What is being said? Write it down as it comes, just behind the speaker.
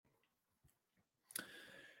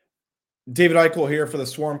David Eichel here for the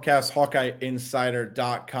Swarmcast,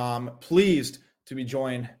 HawkeyeInsider.com. Pleased to be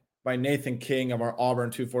joined by Nathan King of our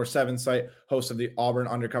Auburn 247 site, host of the Auburn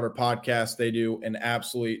Undercover podcast. They do an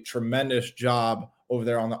absolutely tremendous job over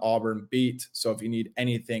there on the Auburn beat. So if you need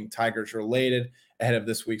anything Tigers related ahead of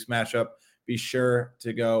this week's matchup, be sure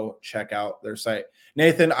to go check out their site.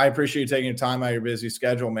 Nathan, I appreciate you taking your time out of your busy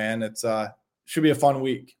schedule, man. It's should be a fun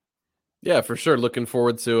week. Yeah, for sure. Looking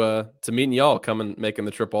forward to meeting y'all, making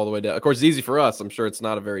the trip all the way down. Of course, it's easy for us. I'm sure it's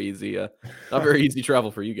not a very easy,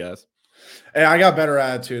 travel for you guys. Hey, I got better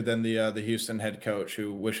attitude than the Houston head coach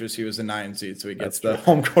who wishes he was a 9 seed so he gets the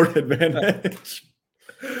home court advantage.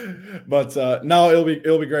 But no,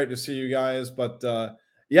 it'll be great to see you guys. But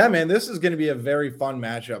yeah, man, this is going to be a very fun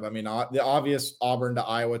matchup. I mean, the obvious Auburn to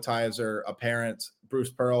Iowa ties are apparent.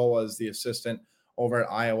 Bruce Pearl was the assistant over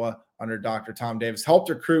at Iowa under Dr. Tom Davis, helped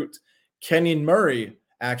recruit Kenyon Murray,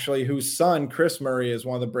 actually, whose son, Chris Murray, is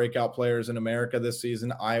one of the breakout players in America this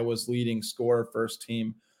season. Iowa's leading scorer, first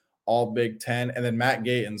team All Big Ten. And then Matt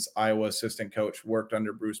Gatens, Iowa assistant coach, worked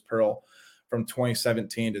under Bruce Pearl from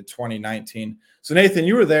 2017 to 2019. So, Nathan,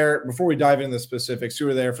 you were there, before we dive into the specifics, you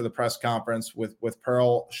were there for the press conference with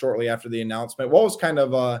Pearl shortly after the announcement. What was kind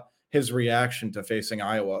of his reaction to facing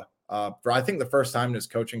Iowa for, I think, the first time in his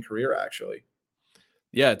coaching career, actually?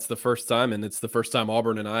 Yeah, it's the first time, and it's the first time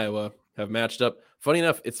Auburn and Iowa have matched up. Funny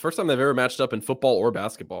enough, it's the first time they've ever matched up in football or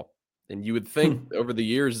basketball. And you would think over the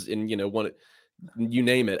years, in you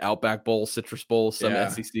name it, Outback Bowl, Citrus Bowl, some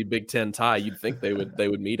SEC Big Ten tie, you'd think they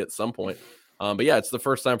would meet at some point. But yeah, it's the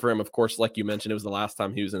first time for him. Of course, like you mentioned, it was the last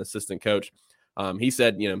time he was an assistant coach. He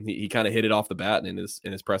said, he kind of hit it off the bat in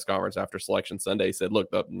his press conference after Selection Sunday. He said,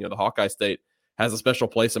 "Look, the Hawkeye State has a special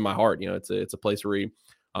place in my heart. It's a place where he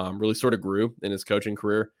really sort of grew in his coaching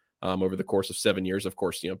career over the course of 7 years. Of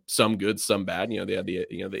course, some good, some bad. They had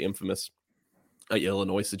the infamous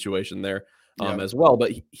Illinois situation there as well.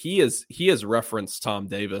 But he has referenced Tom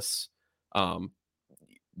Davis,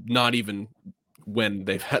 not even when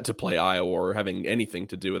they've had to play Iowa or having anything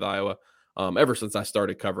to do with Iowa. Ever since I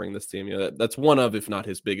started covering this team, that's one of, if not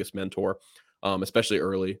his biggest mentor, especially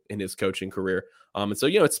early in his coaching career. And so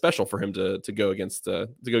it's special for him to go against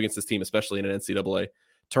this team, especially in an NCAA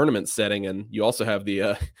tournament setting. And you also have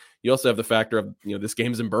the factor of this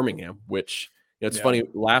game's in Birmingham, which it's funny.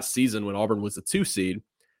 Last season when Auburn was a 2 seed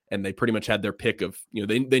and they pretty much had their pick of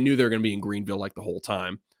they knew they were going to be in Greenville like the whole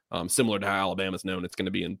time, similar to how Alabama's known it's going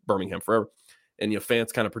to be in Birmingham forever. And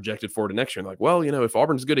fans kind of projected forward to next year and like, well, if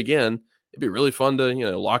Auburn's good again, it'd be really fun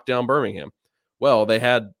to lock down Birmingham. Well, they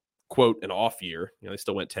had, quote, an off year. They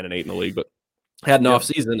still went 10-8 in the league, but had an off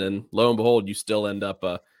season, and lo and behold, you still end up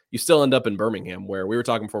in Birmingham, where we were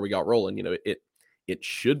talking before we got rolling. It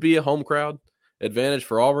should be a home crowd advantage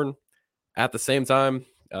for Auburn. At the same time,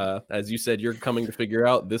 as you said, you're coming to figure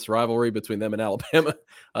out this rivalry between them and Alabama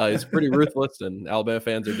is pretty ruthless, and Alabama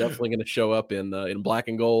fans are definitely going to show up in black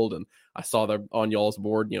and gold. And I saw them on y'all's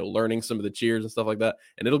board, learning some of the cheers and stuff like that.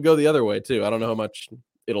 And it'll go the other way too. I don't know how much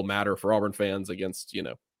it'll matter for Auburn fans against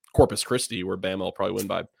Corpus Christi, where Bama will probably win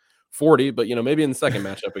by 40, but maybe in the second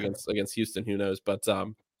matchup against Houston, who knows? But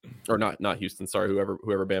or not Houston, sorry,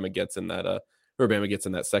 whoever Bama gets in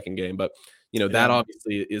that second game. But that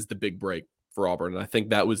obviously is the big break for Auburn, and I think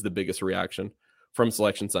that was the biggest reaction from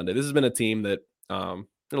Selection Sunday. This has been a team that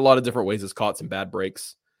in a lot of different ways has caught some bad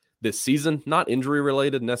breaks this season, not injury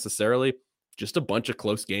related necessarily, just a bunch of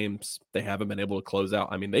close games they haven't been able to close out.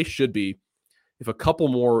 I mean, they should be, if a couple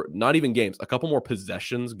more, not even games, a couple more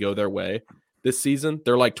possessions go their way this season,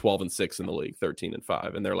 they're like 12-6 in the league,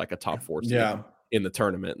 13-5, and they're like a top 4 seed in the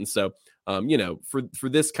tournament. And so, for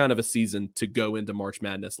this kind of a season to go into March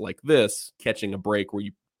Madness like this, catching a break where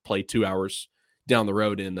you play 2 hours down the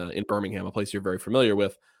road in Birmingham, a place you're very familiar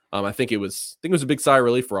with, I think it was a big sigh of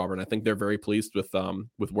relief for Auburn. I think they're very pleased with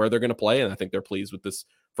where they're going to play, and I think they're pleased with this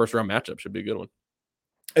first round matchup. Should be a good one.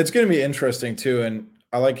 It's going to be interesting too, and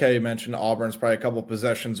I like how you mentioned Auburn's probably a couple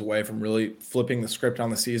possessions away from really flipping the script on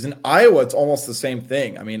the season. Iowa, it's almost the same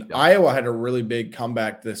thing. I mean, Iowa had a really big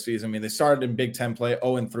comeback this season. I mean, they started in Big Ten play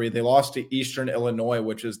 0-3. They lost to Eastern Illinois,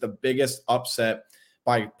 which is the biggest upset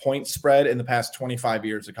by point spread in the past 25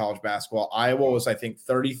 years of college basketball. Iowa was, I think,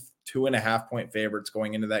 32.5-point favorites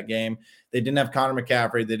going into that game. They didn't have Connor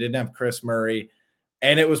McCaffrey. They didn't have Chris Murray.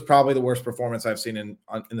 And it was probably the worst performance I've seen in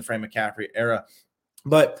the Frank McCaffrey era.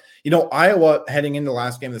 But, Iowa heading into the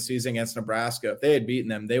last game of the season against Nebraska, if they had beaten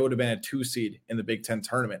them, they would have been a 2 seed in the Big Ten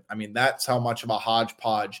tournament. I mean, that's how much of a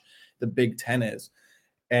hodgepodge the Big Ten is.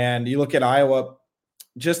 And you look at Iowa,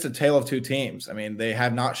 just a tale of two teams. I mean, they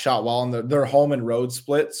have not shot well, and their home and road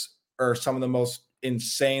splits are some of the most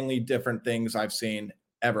insanely different things I've seen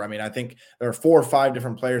ever. I mean, I think there are 4 or 5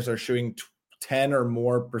 different players that are shooting 10 or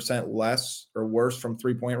more % less or worse from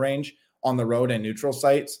 3-point range on the road and neutral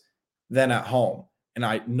sites than at home.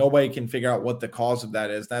 And nobody can figure out what the cause of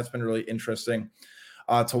that is. That's been really interesting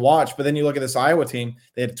to watch. But then you look at this Iowa team,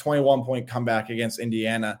 they had a 21-point comeback against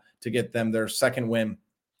Indiana to get them their second win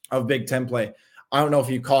of Big Ten play. I don't know if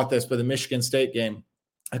you caught this, but the Michigan State game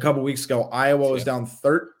a couple weeks ago, Iowa was down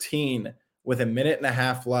 13 with a minute and a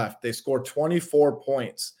half left. They scored 24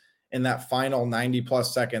 points in that final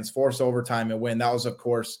 90-plus seconds, force overtime and win. That was, of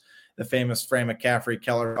course, the famous Fran McCaffrey,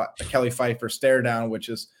 Kelly Pfeiffer stare down, which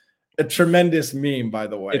is a tremendous meme, by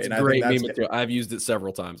the way. It's a great meme. I've used it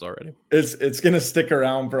several times already. It's going to stick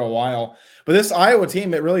around for a while. But this Iowa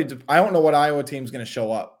team, I don't know what Iowa team's going to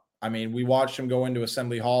show up. I mean, we watched them go into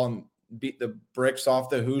Assembly Hall and beat the bricks off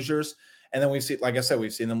the Hoosiers. And then we've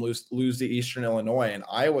seen them lose to Eastern Illinois. And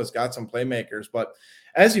Iowa's got some playmakers. But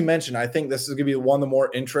as you mentioned, I think this is going to be one of the more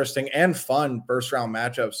interesting and fun first-round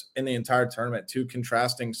matchups in the entire tournament. 2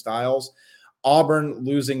 contrasting styles. Auburn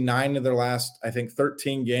losing 9 of their last, I think,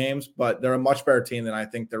 13 games, but they're a much better team than I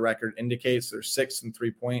think their record indicates. They're 6th in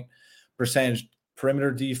 3-point percentage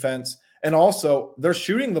perimeter defense. And also, they're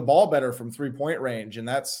shooting the ball better from 3-point range, and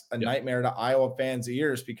that's a nightmare to Iowa fans'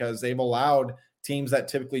 ears because they've allowed teams that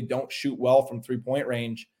typically don't shoot well from 3-point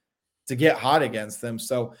range to get hot against them.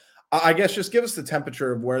 So I guess just give us the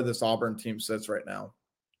temperature of where this Auburn team sits right now.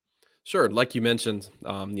 Sure. Like you mentioned,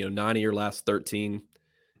 9 of your last 13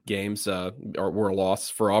 games were a loss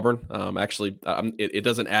for Auburn. It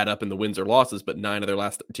doesn't add up in the wins or losses, but 9 of their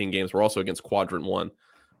last 13 games were also against quadrant 1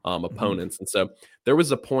 opponents. And so there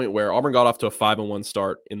was a point where Auburn got off to a 5-1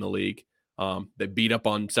 start in the league. They beat up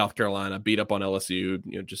on South Carolina, beat up on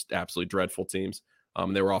LSU, just absolutely dreadful teams.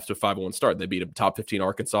 They were off to a 5-1 start. They beat a top 15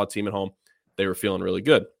 Arkansas team at home. They were feeling really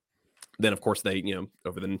good. Then, of course, they,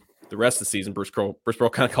 over the rest of the season, Bruce Pearl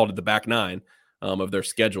kind of called it the back 9 of their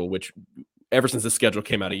schedule, which ever since the schedule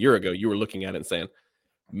came out a year ago, you were looking at it and saying,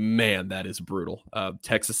 man, that is brutal.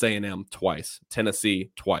 Texas A&M twice,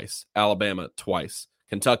 Tennessee twice, Alabama twice,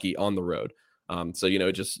 Kentucky on the road.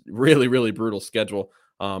 So, just really, really brutal schedule.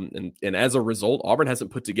 And as a result, Auburn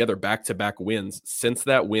hasn't put together back-to-back wins since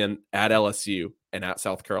that win at LSU and at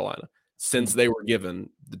South Carolina. Since they were given,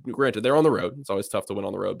 granted, they're on the road. It's always tough to win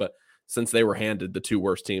on the road, but since they were handed the 2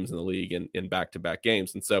 worst teams in the league in back-to-back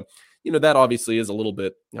games. And so, that obviously is a little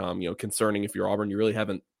bit, concerning if you're Auburn. You really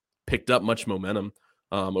haven't picked up much momentum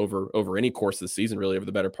over any course of the season, really over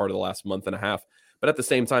the better part of the last month and a half. But at the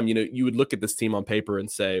same time, you would look at this team on paper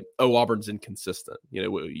and say, oh, Auburn's inconsistent.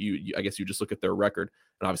 I guess you just look at their record,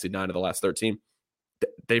 and obviously 9 of the last 13.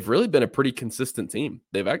 They've really been a pretty consistent team.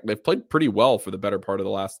 They've played pretty well for the better part of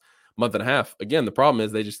the last month and a half. Again, the problem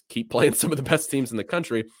is they just keep playing some of the best teams in the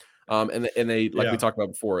country. And they, we talked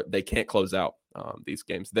about before, they can't close out these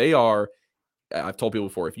games. I've told people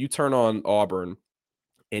before, if you turn on Auburn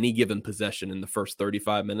any given possession in the first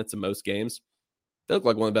 35 minutes of most games, they look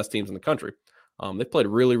like one of the best teams in the country. They've played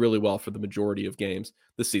really, really well for the majority of games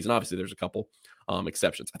this season. Obviously, there's a couple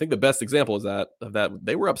exceptions. I think the best example is that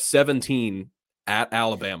they were up 17 at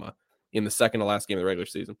Alabama in the second to last game of the regular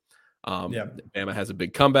season. Alabama has a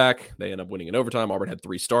big comeback. They end up winning in overtime. Auburn had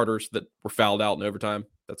 3 starters that were fouled out in overtime.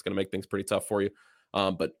 That's going to make things pretty tough for you.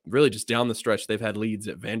 But really just down the stretch, they've had leads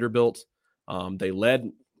at Vanderbilt. They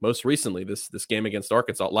led most recently this game against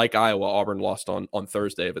Arkansas. Like Iowa, Auburn lost on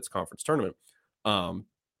Thursday of its conference tournament.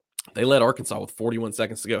 They led Arkansas with 41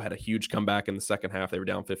 seconds to go, had a huge comeback in the second half. They were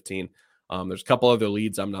down 15. There's a couple other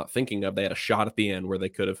leads I'm not thinking of. They had a shot at the end where they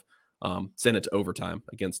could have sent it to overtime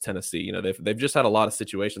against Tennessee. They've just had a lot of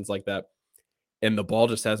situations like that, and the ball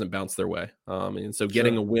just hasn't bounced their way. And so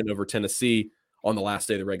getting a win over Tennessee on the last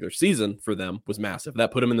day of the regular season for them was massive.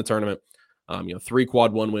 That put them in the tournament. 3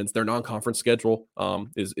 quad 1 wins. Their non-conference schedule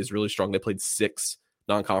is really strong. They played 6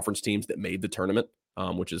 non-conference teams that made the tournament,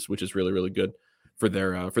 which is really, really good for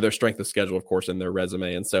their strength of schedule, of course, and their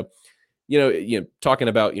resume. And so, talking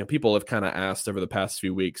about, people have kind of asked over the past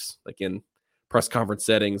few weeks, like in press conference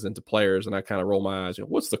settings and to players, and I kind of roll my eyes,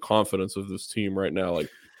 what's the confidence of this team right now? Like,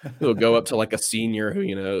 it'll go up to like a senior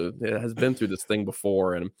who, has been through this thing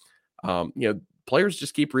before. And, players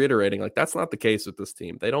just keep reiterating, like, that's not the case with this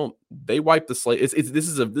team. They wipe the slate. This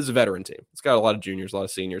is a veteran team. It's got a lot of juniors, a lot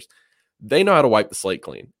of seniors. They know how to wipe the slate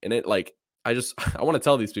clean. And I want to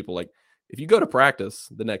tell these people, like, if you go to practice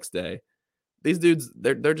the next day, these dudes,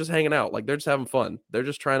 they're just hanging out. Like, they're just having fun. They're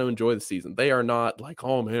just trying to enjoy the season. They are not like,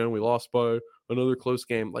 oh man, we lost by another close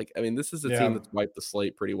game. Like, I mean, this is a team that's wiped the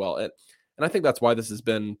slate pretty well. And I think that's why this has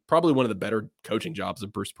been probably one of the better coaching jobs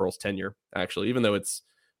of Bruce Pearl's tenure, actually, even though it's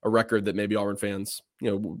a record that maybe Auburn fans,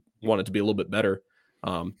 want it to be a little bit better.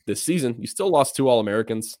 This season, you still lost 2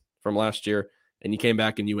 All-Americans from last year, and you came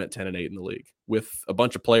back and you went 10-8 in the league with a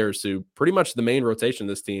bunch of players who pretty much the main rotation of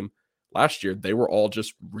this team last year, they were all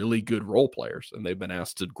just really good role players, and they've been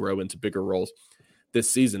asked to grow into bigger roles this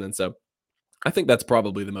season. And so I think that's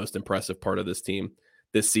probably the most impressive part of this team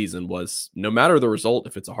this season was no matter the result,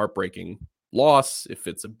 if it's a heartbreaking loss, if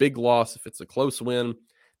it's a big loss, if it's a close win,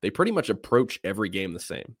 they pretty much approach every game the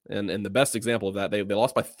same. And the best example of that, they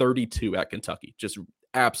lost by 32 at Kentucky, just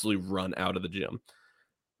absolutely run out of the gym.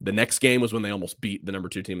 The next game was when they almost beat the number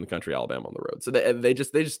 2 team in the country, Alabama, on the road. So they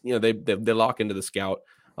just they lock into the scout.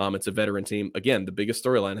 It's a veteran team. Again, the biggest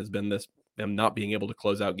storyline has been them not being able to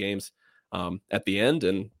close out games at the end.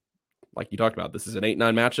 And like you talked about, this is an 8-9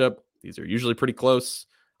 matchup. These are usually pretty close.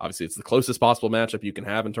 Obviously, it's the closest possible matchup you can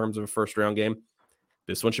have in terms of a first round game.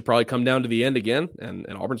 This one should probably come down to the end again, and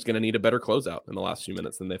Auburn's going to need a better closeout in the last few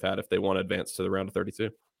minutes than they've had if they want to advance to the round of 32.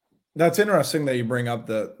 That's interesting that you bring up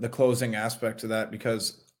the closing aspect to that,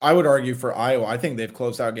 because I would argue for Iowa, I think they've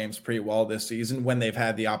closed out games pretty well this season when they've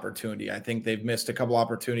had the opportunity. I think they've missed a couple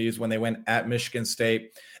opportunities when they went at Michigan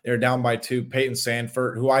State. They're down by 2. Peyton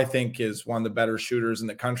Sandfort, who I think is one of the better shooters in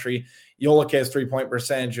the country. You'll look at his three-point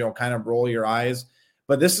percentage, you'll kind of roll your eyes.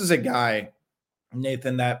 But this is a guy,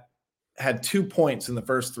 Nathan, that had 2 points in the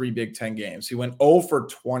first 3 Big Ten games. He went 0 for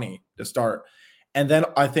 20 to start. And then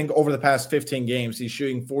I think over the past 15 games, he's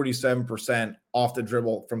shooting 47% off the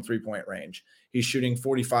dribble from three-point range. He's shooting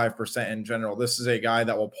 45% in general. This is a guy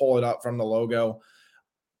that will pull it up from the logo.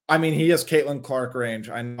 I mean, he has Caitlin Clark range.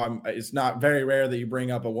 I know it's not very rare that you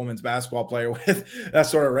bring up a women's basketball player with that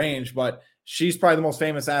sort of range, but she's probably the most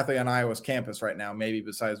famous athlete on Iowa's campus right now, maybe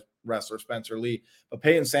besides wrestler Spencer Lee. But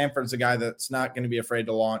Peyton Sandford's a guy that's not going to be afraid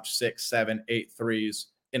to launch 6, 7, 8 threes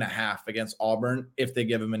in a half against Auburn if they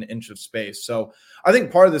give him an inch of space. So I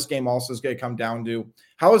think part of this game also is going to come down to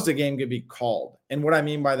how is the game going to be called? And what I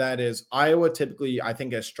mean by that is Iowa typically, I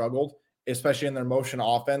think, has struggled, especially in their motion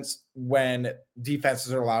offense, when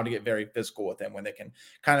defenses are allowed to get very physical with them, when they can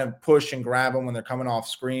kind of push and grab them when they're coming off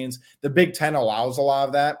screens. The Big Ten allows a lot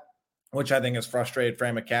of that, which I think has frustrated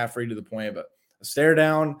Fran McCaffrey to the point of a stare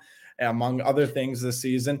down, among other things this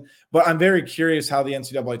season. But I'm very curious how the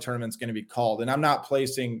NCAA tournament is going to be called. And I'm not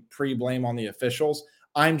placing pre-blame on the officials.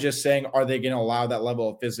 I'm just saying, are they going to allow that level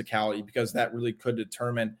of physicality? Because that really could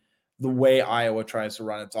determine the way Iowa tries to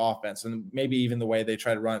run its offense and maybe even the way they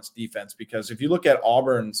try to run its defense. Because if you look at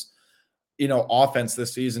Auburn's, offense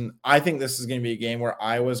this season, I think this is going to be a game where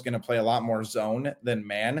Iowa is going to play a lot more zone than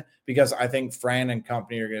man, because I think Fran and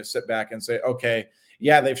company are going to sit back and say, okay,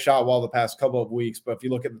 yeah, they've shot well the past couple of weeks, but if you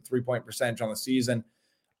look at the three-point percentage on the season,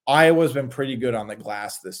 Iowa's been pretty good on the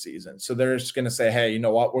glass this season. So they're just going to say, hey, you know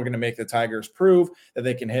what? We're going to make the Tigers prove that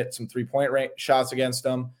they can hit some three-point shots against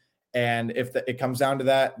them. And if it comes down to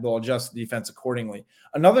that, they'll adjust the defense accordingly.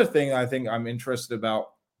 Another thing I think I'm interested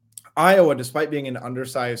about, Iowa, despite being an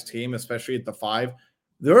undersized team, especially at the 5,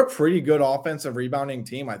 they're a pretty good offensive rebounding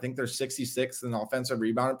team. I think they're 66th in offensive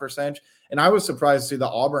rebounding percentage. And I was surprised to see that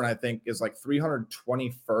Auburn, I think, is like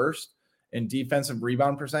 321st in defensive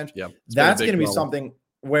rebound percentage. Yeah, that's going to be something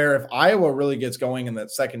where if Iowa really gets going in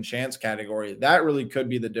that second chance category, that really could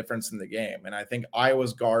be the difference in the game. And I think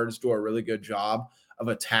Iowa's guards do a really good job of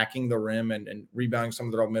attacking the rim and rebounding some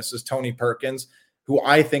of their own misses. Tony Perkins, who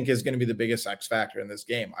I think is going to be the biggest X factor in this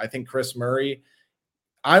game. I think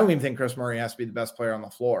I don't even think Chris Murray has to be the best player on the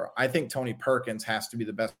floor. I think Tony Perkins has to be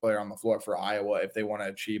the best player on the floor for Iowa if they want to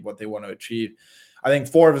achieve what they want to achieve. I think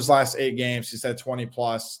 4 of his last 8 games, he said 20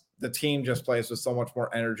 plus. The team just plays with so much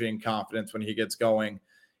more energy and confidence when he gets going.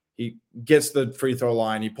 He gets the free throw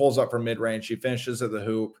line. He pulls up from mid-range. He finishes at the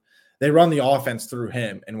hoop. They run the offense through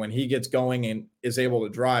him. And when he gets going and is able to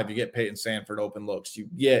drive, you get Peyton Sandfort open looks. You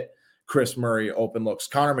get Chris Murray open looks.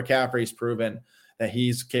 Connor McCaffrey's proven that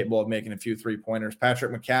he's capable of making a few three-pointers.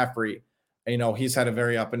 Patrick McCaffrey, he's had a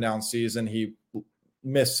very up and down season. He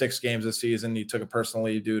missed 6 games this season. He took it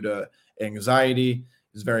personally due to anxiety.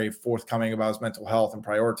 He's very forthcoming about his mental health and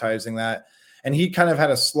prioritizing that. And he kind of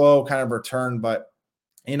had a slow kind of return, but,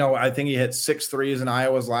 I think he hit 6 threes in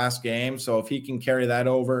Iowa's last game. So if he can carry that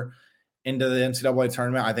over into the NCAA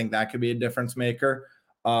tournament, I think that could be a difference maker.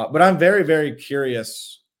 But I'm very, very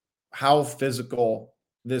curious how physical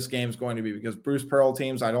this game is going to be, because Bruce Pearl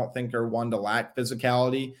teams, I don't think are one to lack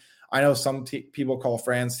physicality. I know some people call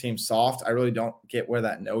Fran's team soft. I really don't get where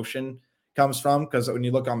that notion comes from, because when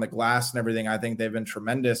you look on the glass and everything, I think they've been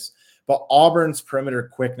tremendous. But Auburn's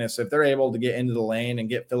perimeter quickness, if they're able to get into the lane and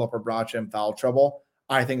get Philip Obracha in foul trouble,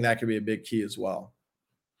 I think that could be a big key as well.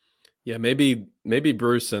 Yeah, maybe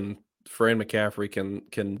Bruce and Fran McCaffrey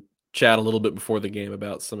can chat a little bit before the game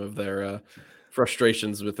about some of their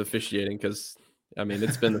frustrations with officiating, because I mean,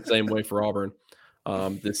 it's been the same way for Auburn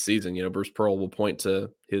this season. Bruce Pearl will point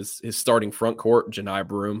to his starting front court, Janai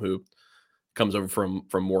Broom, who comes over from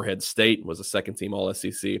Morehead State, was a second-team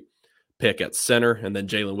All-SEC pick at center, and then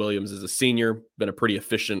Jalen Williams is a senior, been a pretty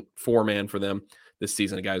efficient four-man for them this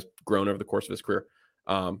season, a guy who's grown over the course of his career.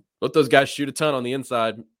 Let those guys shoot a ton on the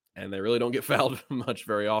inside, and they really don't get fouled much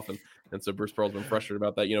very often. And so Bruce Pearl's been frustrated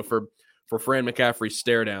about that. For Fran McCaffrey's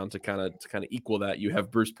stare down to kind of equal that, you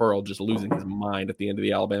have Bruce Pearl just losing his mind at the end of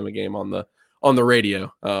the Alabama game on the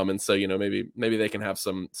radio. And so, maybe they can have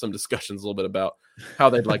some discussions a little bit about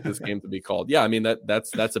how they'd like this game to be called. Yeah, I mean,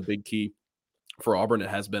 that's a big key for Auburn. It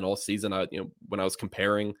has been all season. When I was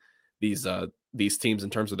comparing these teams in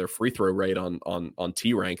terms of their free throw rate on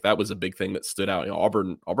T rank, that was a big thing that stood out.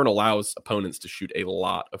 Auburn allows opponents to shoot a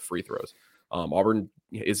lot of free throws. Auburn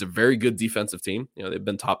is a very good defensive team. They've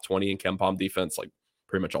been top 20 in KenPom defense like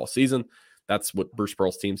pretty much all season. That's what Bruce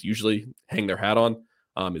Pearl's teams usually hang their hat on,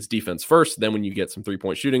 is defense first. Then when you get some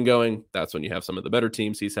 3-point shooting going, that's when you have some of the better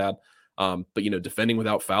teams he's had. But defending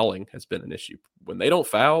without fouling has been an issue. When they don't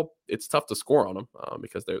foul, it's tough to score on them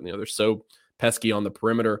because they're so pesky on the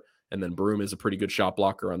perimeter. And then Broom is a pretty good shot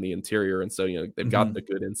blocker on the interior. And so, they've got the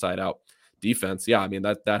good inside out defense. Yeah, I mean,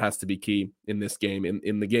 that has to be key in this game.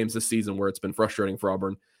 In the games this season where it's been frustrating for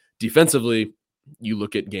Auburn defensively, you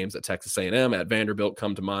look at games at Texas A&M, at Vanderbilt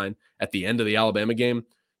come to mind. At the end of the Alabama game,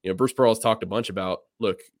 Bruce Pearl has talked a bunch about,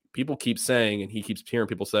 look, people keep saying, and he keeps hearing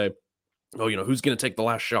people say, oh, who's going to take the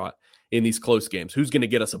last shot in these close games? Who's going to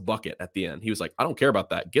get us a bucket at the end? He was like, I don't care about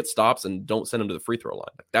that. Get stops and don't send them to the free throw line.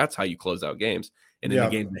 That's how you close out games. And in the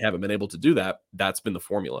games they haven't been able to do that, that's been the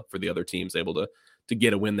formula for the other teams able to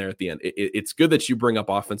get a win there at the end. It's good that you bring up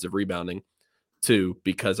offensive rebounding too,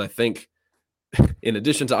 because I think in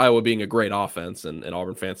addition to Iowa being a great offense and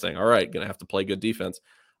Auburn fans saying, all right, going to have to play good defense.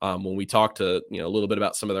 When we talk to, a little bit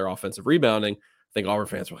about some of their offensive rebounding, I think Auburn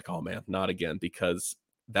fans were like, oh man, not again, because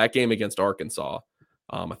that game against Arkansas,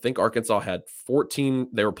 I think Arkansas had 14.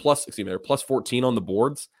 They were plus 14 on the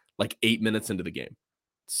boards, like 8 minutes into the game.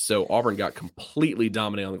 So Auburn got completely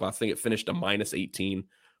dominated on the glass. I think it finished a minus 18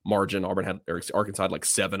 margin. Arkansas had like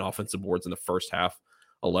 7 offensive boards in the first half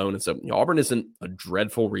alone. And so Auburn isn't a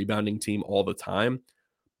dreadful rebounding team all the time,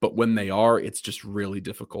 but when they are, it's just really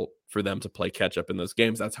difficult for them to play catch up in those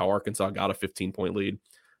games. That's how Arkansas got a 15-point lead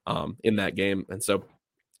in that game. And so,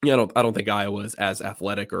 I don't think Iowa is as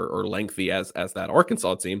athletic or lengthy as that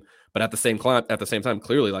Arkansas team, but at the same time,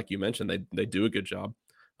 clearly, like you mentioned, they do a good job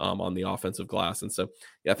on the offensive glass. And so,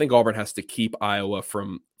 I think Auburn has to keep Iowa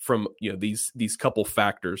from these couple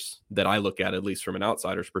factors that I look at least from an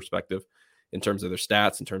outsider's perspective, in terms of their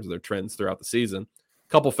stats, in terms of their trends throughout the season. A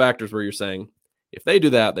couple factors where you're saying if they do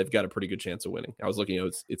that, they've got a pretty good chance of winning. I was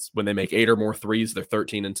looking, it's when they make 8 or more threes, they're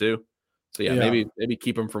 13-2. So maybe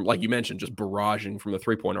keep them from, like you mentioned, just barraging from the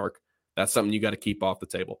 3-point arc. That's something you got to keep off the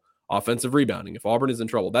table. Offensive rebounding. If Auburn is in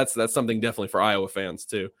trouble, that's something definitely for Iowa fans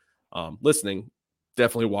too. Listening,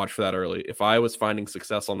 definitely watch for that early. If Iowa's finding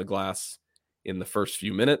success on the glass in the first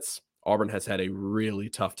few minutes, Auburn has had a really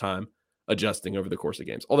tough time adjusting over the course of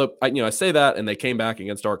games. Although I say that, and they came back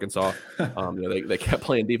against Arkansas. They kept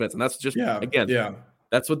playing defense, and that's just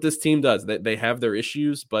that's what this team does. They have their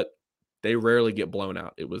issues, but they rarely get blown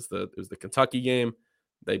out. It was the Kentucky game.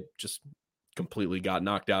 They just completely got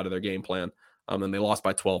knocked out of their game plan. And they lost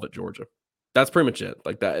by 12 at Georgia. That's pretty much it.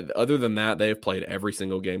 Like that. Other than that, they have played every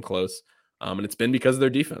single game close. And it's been because of their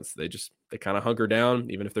defense. They kind of hunker down,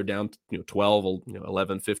 even if they're down 12,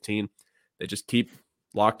 11, 15. They just keep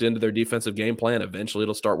locked into their defensive game plan. Eventually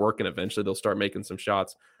it'll start working. Eventually they'll start making some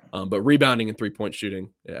shots. But rebounding and 3-point shooting,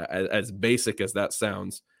 as basic as that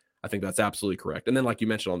sounds, I think that's absolutely correct. And then, like you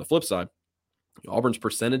mentioned, on the flip side, Auburn's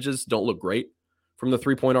percentages don't look great from the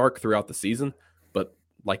 3-point arc throughout the season. But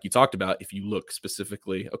like you talked about, if you look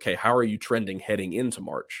specifically, okay, how are you trending heading into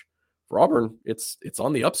March? For Auburn, it's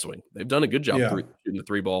on the upswing. They've done a good job shooting the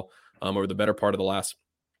 3 ball over the better part of the last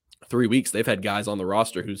 3 weeks. They've had guys on the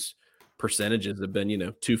roster whose percentages have been,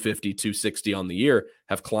 250, 260 on the year,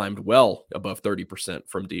 have climbed well above 30%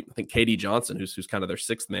 from deep. I think KD Johnson, who's kind of their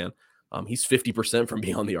 6th man, he's 50% from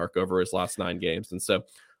beyond the arc over his last 9 games. And so,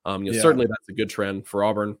 certainly that's a good trend for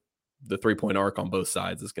Auburn. The 3-point arc on both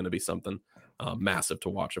sides is going to be something massive to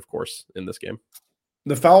watch, of course, in this game.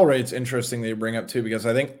 The foul rate's interesting that you bring up too, because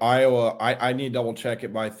I think Iowa, I need to double check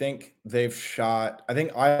it, but I think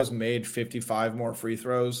Iowa's made 55 more free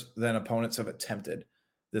throws than opponents have attempted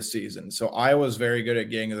this season. So Iowa's very good at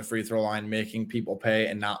getting to the free throw line, making people pay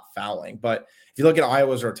and not fouling. But if you look at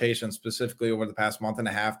Iowa's rotation specifically over the past month and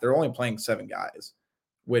a half, they're only playing 7 guys,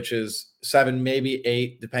 which is 7, maybe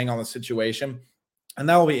 8, depending on the situation. And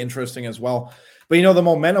that will be interesting as well. But, the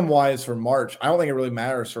momentum-wise for March, I don't think it really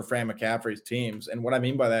matters for Fran McCaffrey's teams. And what I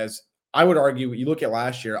mean by that is I would argue you look at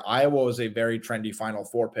last year, Iowa was a very trendy Final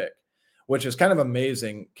Four pick, which is kind of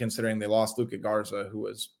amazing considering they lost Luka Garza, who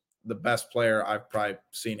was the best player I've probably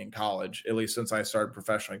seen in college, at least since I started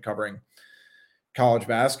professionally covering college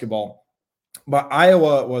basketball. But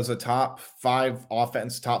Iowa was a top 5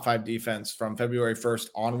 offense, top 5 defense from February 1st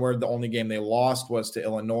onward. The only game they lost was to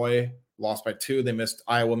Illinois, lost by 2.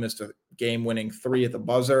 Iowa missed a game-winning 3 at the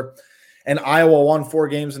buzzer. And Iowa won 4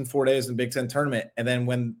 games in 4 days in the Big Ten tournament. And then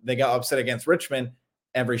when they got upset against Richmond,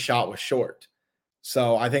 every shot was short.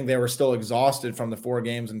 So I think they were still exhausted from the 4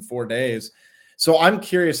 games in 4 days. So I'm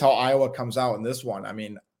curious how Iowa comes out in this one. I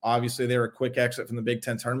mean, obviously they were a quick exit from the Big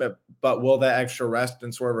Ten tournament, but will that extra rest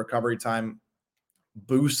and sort of recovery time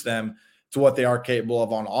boost them to what they are capable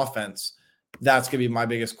of on offense? That's going to be my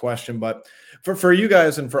biggest question. But for you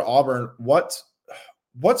guys and for Auburn, what's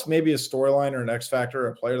maybe a storyline or an X factor,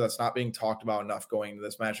 a player that's not being talked about enough going into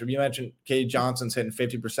this matchup? You mentioned Cade Johnson's hitting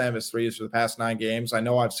 50% of his threes for the past 9 games. I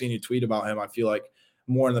know I've seen you tweet about him. I feel like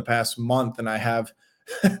more in the past month than I have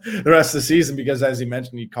the rest of the season because, as you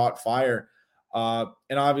mentioned, he caught fire.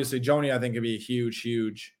 And obviously, Joni, I think, could be a huge,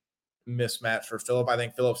 huge mismatch for Phillip. I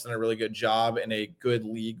think Phillip's done a really good job in a good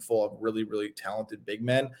league full of really, really talented big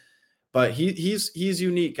men. But he's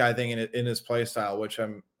unique, I think, in his play style, which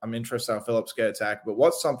I'm interested how Phillips get attacked. But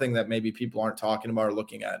what's something that maybe people aren't talking about or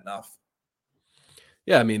looking at enough?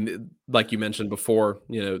 Yeah, I mean, like you mentioned before,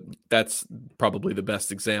 that's probably the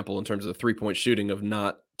best example in terms of 3-point shooting of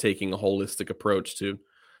not taking a holistic approach to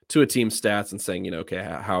a team's stats and saying, okay,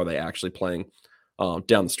 how are they actually playing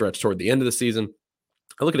down the stretch toward the end of the season?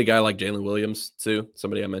 I look at a guy like Jalen Williams, too,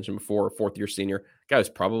 somebody I mentioned before, a 4th-year senior, guy who's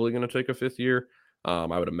probably going to take a 5th year. I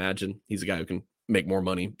would imagine he's a guy who can make more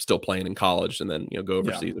money still playing in college and then go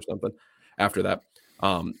overseas or something after that.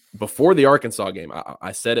 Before the Arkansas game,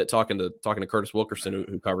 I said it talking to Curtis Wilkerson,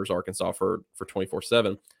 who covers Arkansas for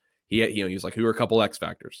 24/7. He was like, who are a couple X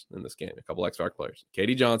factors in this game? A couple X factor players.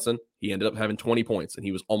 Katie Johnson, he ended up having 20 points, and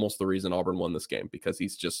he was almost the reason Auburn won this game because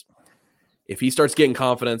he's just, if he starts getting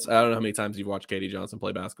confidence, I don't know how many times you've watched Katie Johnson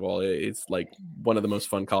play basketball. It's like one of the most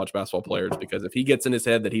fun college basketball players because if he gets in his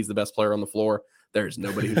head that he's the best player on the floor, there's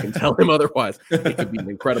nobody who can tell him otherwise. It could be an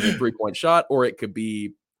incredible 3-point shot, or it could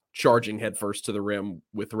be charging headfirst to the rim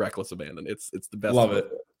with reckless abandon. It's the best. Love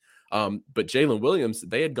it. But Jalen Williams,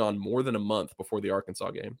 they had gone more than a month before the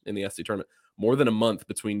Arkansas game in the SC tournament, more than a month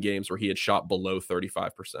between games where he had shot below 35%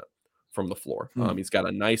 from the floor. He's got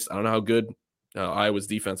a nice, I don't know how good Iowa's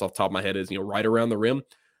defense off the top of my head is, right around the rim,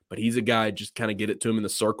 but he's a guy, just kind of get it to him in the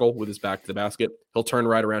circle with his back to the basket. He'll turn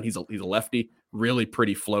right around. He's a lefty, really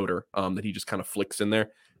pretty floater that he just kind of flicks in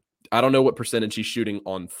there. I don't know what percentage he's shooting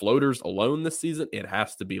on floaters alone this season. It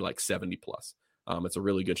has to be like 70 plus. It's a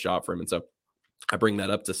really good shot for him. And so I bring that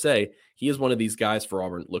up to say he is one of these guys for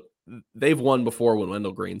Auburn. Look, they've won before when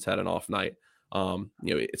Wendell Green's had an off night.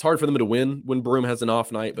 It's hard for them to win when Broome has an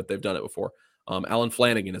off night, but they've done it before. Alan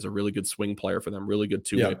Flanagan is a really good swing player for them, really good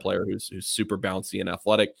two-way player who's super bouncy and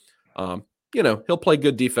athletic. He'll play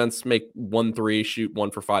good defense, make 1-3, shoot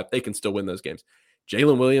 1 for 5. They can still win those games.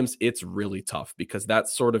 Jalen Williams, it's really tough because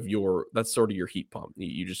that's sort of your heat pump.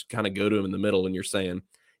 You just kind of go to him in the middle and you're saying,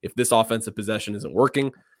 if this offensive possession isn't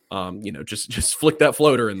working, just flick that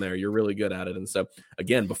floater in there. You're really good at it. And so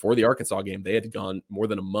again, before the Arkansas game, they had gone more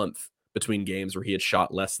than a month between games where he had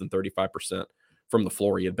shot less than 35% from the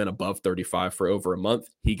floor. He had been above 35 for over a month.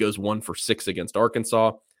 He goes 1 for 6 against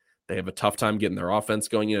Arkansas. They have a tough time getting their offense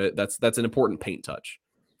going. That's an important paint touch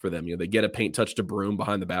for them. They get a paint touch to Broome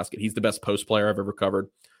behind the basket. He's the best post player I've ever covered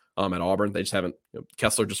at Auburn. They just haven't.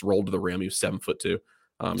 Kessler just rolled to the rim. He was 7'2".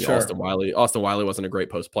 Sure. Austin Wiley wasn't a great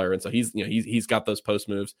post player, and so he's got those post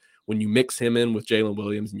moves. When you mix him in with Jalen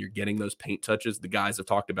Williams and you're getting those paint touches, the guys have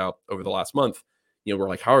talked about over the last month. We're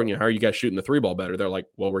like, how are you guys shooting the 3 ball better? They're like,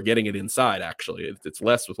 well, we're getting it inside. Actually, it's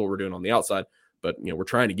less with what we're doing on the outside, but we're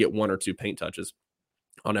trying to get 1 or 2 paint touches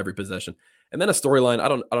on every possession. And then a storyline. I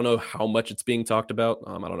don't know how much it's being talked about.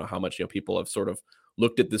 I don't know how much people have sort of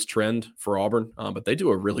looked at this trend for Auburn, but they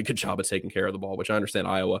do a really good job of taking care of the ball, which I understand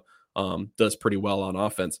Iowa does pretty well on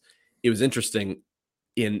offense. It was interesting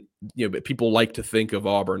people like to think of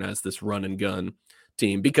Auburn as this run and gun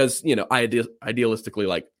team because idealistically,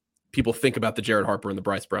 like, people think about the Jared Harper and the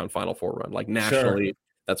Bryce Brown Final Four run, like nationally. Sure.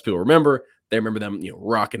 That's people remember. They remember them,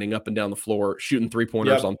 rocketing up and down the floor, shooting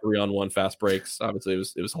 3-pointers on 3-on-1 fast breaks. Obviously,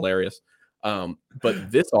 it was hilarious. But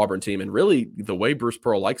this Auburn team, and really the way Bruce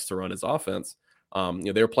Pearl likes to run his offense,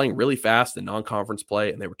 they were playing really fast in non-conference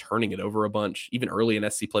play, and they were turning it over a bunch. Even early in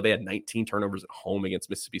SC play, they had 19 turnovers at home against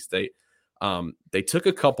Mississippi State. They took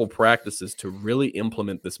a couple practices to really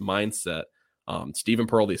implement this mindset Stephen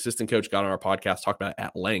Pearl, the assistant coach, got on our podcast, talked about it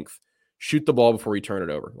at length. Shoot the ball before you turn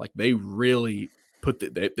it over. Like they really put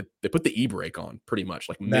they put the e-brake on pretty much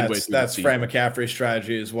like midway through the That's season. Fran McCaffrey's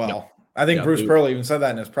strategy as well. Yep. I think Bruce Pearl even said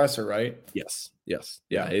that in his presser, right? Yes.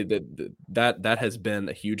 That has been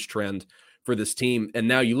a huge trend for this team. And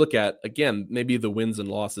now you look at, again, maybe the wins and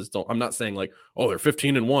losses don't, I'm not saying like, oh, they're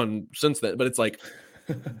 15-1 since then, but it's like,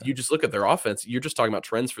 you just look at their offense. You're just talking about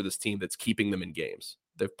trends for this team that's keeping them in games.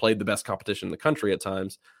 They've played the best competition in the country at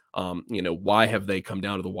times. Why have they come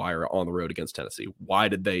down to the wire on the road against Tennessee? Why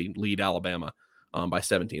did they lead Alabama by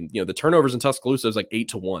 17? The turnovers in Tuscaloosa is like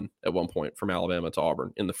 8-1 at one point from Alabama to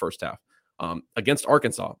Auburn in the first half. Against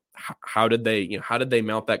Arkansas, how did they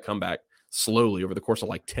mount that comeback slowly over the course of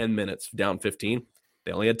like 10 minutes down 15?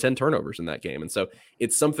 They only had 10 turnovers in that game. And so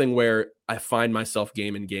it's something where I find myself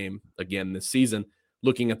game in game again this season,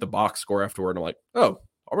 looking at the box score afterward. And I'm like, oh,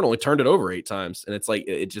 Auburn only turned it over 8 times. And it's like,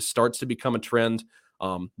 it just starts to become a trend.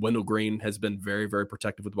 Wendell Green has been very, very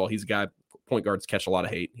protective with the ball. He's a guy, point guards catch a lot of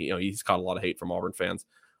hate. He's caught a lot of hate from Auburn fans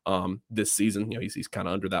this season. He's kind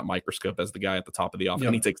of under that microscope as the guy at the top of the offense. Yep.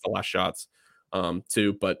 And he takes the last shots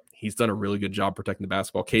too, but he's done a really good job protecting the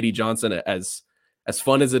basketball. KD Johnson, as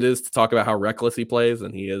fun as it is to talk about how reckless he plays,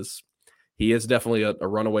 and he is definitely a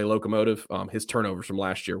runaway locomotive. His turnovers from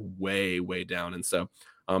last year way down, and so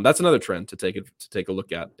that's another trend to take a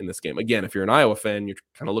look at in this game. Again, if you're an Iowa fan, you're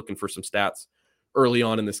kind of looking for some stats early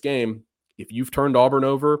on in this game. If you've turned Auburn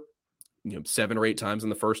over 7 or 8 times in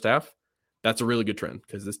the first half, that's a really good trend,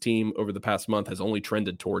 because this team over the past month has only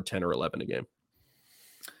trended toward 10 or 11 a game.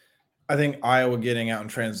 I think Iowa getting out in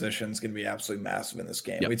transition is going to be absolutely massive in this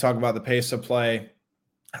game. Yep. We talk about the pace of play.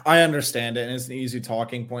 I understand it, and it's an easy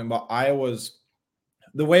talking point, but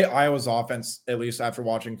the way Iowa's offense, at least after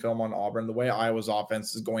watching film on Auburn, the way Iowa's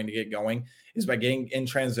offense is going to get going is by getting in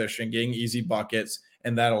transition, getting easy buckets,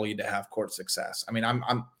 and that'll lead to half-court success. I mean,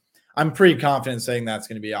 I'm pretty confident saying that's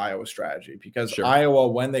going to be Iowa's strategy, because sure, Iowa,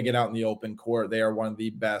 when they get out in the open court, they are one of the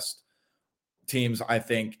best teams, I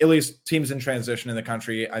think, at least teams in transition in the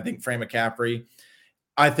country. I think Fran McCaffrey,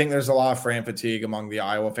 I think there's a lot of Fran fatigue among the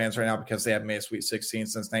Iowa fans right now, because they haven't made a Sweet 16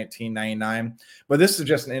 since 1999. But this is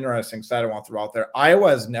just an interesting stat I want to throw out there. Iowa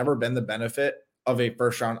has never been the benefit of a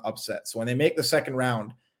first-round upset. So when they make the second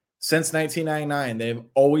round, since 1999, they've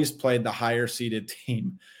always played the higher-seeded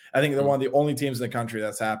team. I think they're one of the only teams in the country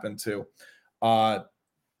that's happened to.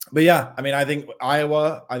 But yeah, I mean, I think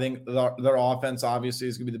Iowa, their offense obviously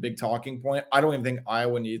is going to be the big talking point. I don't even think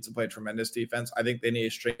Iowa needs to play tremendous defense. I think they need to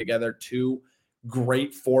string together 2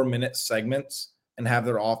 great 4-minute segments and have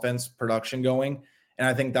their offense production going. And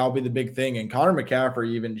I think that'll be the big thing. And Connor McCaffrey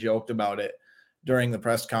even joked about it during the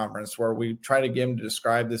press conference, where we try to get him to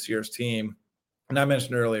describe this year's team. And I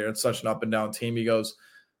mentioned earlier, it's such an up and down team. He goes,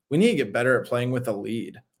 we need to get better at playing with a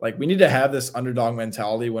lead. Like, we need to have this underdog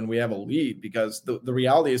mentality when we have a lead, because the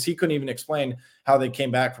reality is he couldn't even explain how they came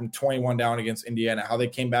back from 21 down against Indiana, how they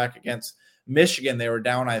came back against Michigan. They were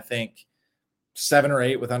down, I think, 7 or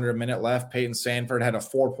 8 with under a minute left. Peyton Sanford had a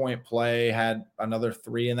 4-point play, had another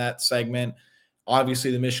 3 in that segment. Obviously,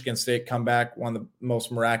 the Michigan State comeback, one of the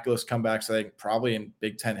most miraculous comebacks, I think, probably in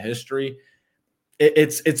Big Ten history.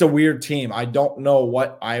 It's a weird team. I don't know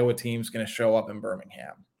what Iowa team's going to show up in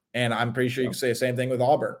Birmingham. And I'm pretty sure you can say the same thing with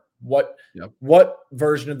Auburn. What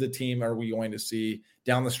version of the team are we going to see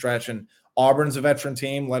down the stretch? And Auburn's a veteran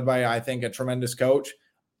team led by, I think, a tremendous coach.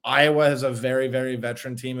 Iowa has a very, very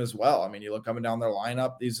veteran team as well. I mean, you look coming down their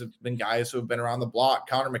lineup, these have been guys who have been around the block.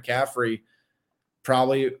 Connor McCaffrey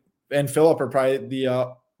and Phillip are probably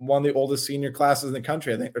the one of the oldest senior classes in the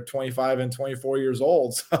country. I think they're 25 and 24 years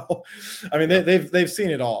old. So, I mean, they've seen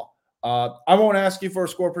it all. I won't ask you for a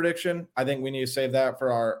score prediction. I think we need to save that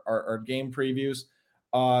for our game previews.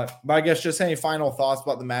 But I guess just any final thoughts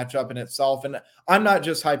about the matchup in itself. And I'm not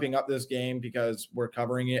just hyping up this game because we're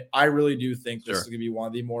covering it. I really do think this is going to be one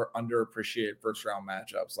of the more underappreciated first round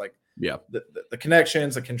matchups. Like, the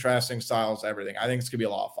connections, the contrasting styles, everything. I think it's going to be a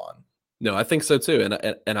lot of fun. No, I think so too.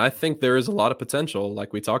 And I think there is a lot of potential,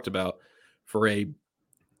 like we talked about, for a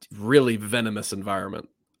really venomous environment,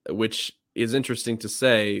 which is interesting to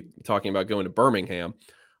say, talking about going to Birmingham,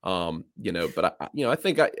 but I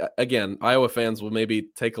think again, Iowa fans will maybe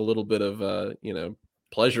take a little bit of,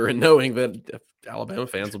 pleasure in knowing that Alabama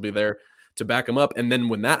fans will be there to back them up. And then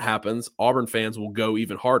when that happens, Auburn fans will go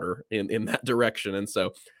even harder in that direction. And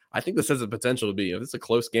so I think this has the potential to be, if it's a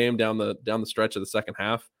close game down the stretch of the second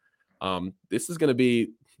half, this is going to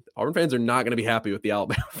be, Auburn fans are not going to be happy with the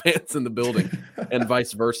Alabama fans in the building, and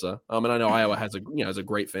vice versa. And I know Iowa has a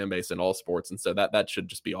great fan base in all sports, and so that should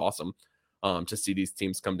just be awesome to see these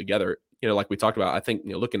teams come together. Like we talked about, I think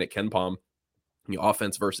looking at KenPom,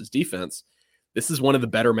 offense versus defense, this is one of the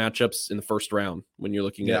better matchups in the first round when you're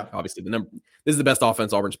looking at, obviously, the number. This is the best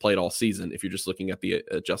offense Auburn's played all season if you're just looking at the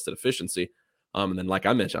adjusted efficiency. And then, like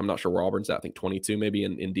I mentioned, I'm not sure where Auburn's at. I think 22 maybe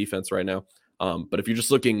in defense right now. But if you're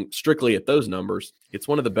just looking strictly at those numbers, it's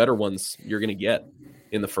one of the better ones you're going to get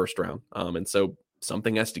in the first round. And so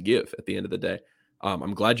something has to give at the end of the day.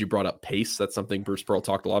 I'm glad you brought up pace. That's something Bruce Pearl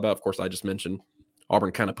talked a lot about. Of course, I just mentioned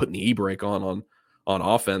Auburn kind of putting the e-brake on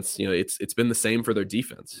offense. It's been the same for their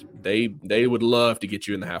defense. They would love to get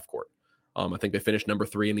you in the half court. I think they finished number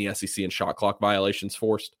 3 in the SEC in shot clock violations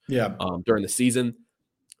forced during the season.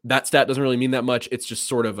 That stat doesn't really mean that much. It's just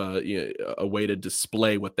sort of a way to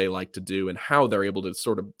display what they like to do and how they're able to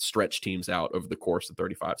sort of stretch teams out over the course of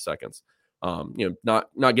 35 seconds.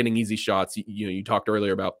 Not getting easy shots. You talked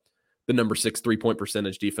earlier about the number 6 3-point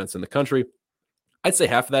percentage defense in the country. I'd say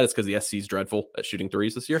half of that is because the SC is dreadful at shooting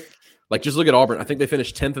threes this year. Like, just look at Auburn. I think they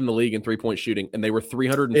finished 10th in the league in 3-point shooting, and they were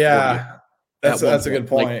 340. Yeah, that's a good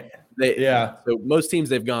point. So most teams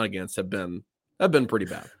they've gone against have been pretty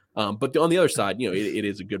bad. But on the other side, it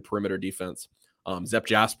is a good perimeter defense. Zep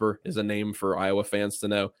Jasper is a name for Iowa fans to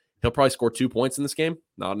know. He'll probably score 2 points in this game.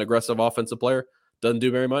 Not an aggressive offensive player. Doesn't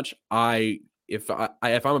do very much. If I'm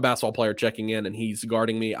a basketball player checking in and he's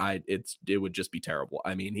guarding me, it would just be terrible.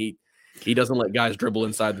 I mean, he doesn't let guys dribble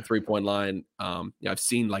inside the 3-point line. I've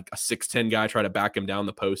seen like a 6'10" guy try to back him down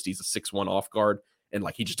the post. He's a 6'1" off guard, and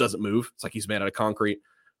like he just doesn't move. It's like he's made out of concrete.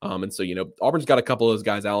 And so Auburn's got a couple of those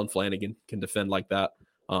guys. Alan Flanagan can defend like that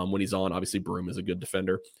when he's on. Obviously, Broom is a good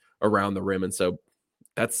defender around the rim, and so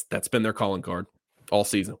that's been their calling card all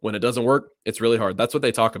season. When it doesn't work, it's really hard. That's what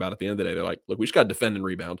they talk about at the end of the day. They're like, look, we just got to defend and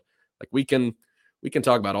rebound. Like we can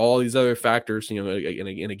talk about all these other factors, in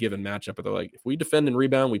a given matchup, but they're like, if we defend and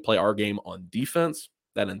rebound, we play our game on defense,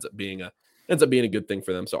 that ends up being a good thing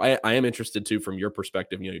for them. So I am interested too, from your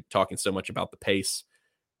perspective, talking so much about the pace,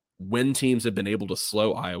 when teams have been able to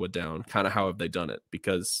slow Iowa down, kind of how have they done it?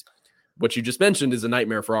 Because what you just mentioned is a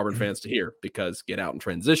nightmare for Auburn fans to hear, because get out in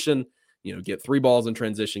transition, get 3 balls in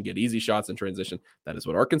transition, get easy shots in transition. That is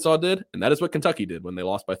what Arkansas did, and that is what Kentucky did when they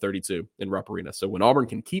lost by 32 in Rupp Arena. So when Auburn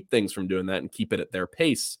can keep things from doing that and keep it at their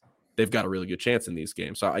pace, they've got a really good chance in these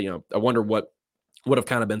games. So I wonder what would have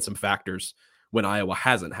kind of been some factors when Iowa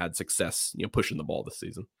hasn't had success, pushing the ball this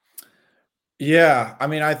season. Yeah, I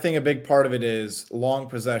mean, I think a big part of it is long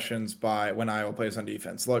possessions by when Iowa plays on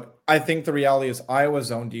defense. Look, I think the reality is Iowa's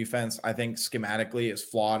zone defense, I think schematically is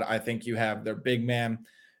flawed. I think you have their big man,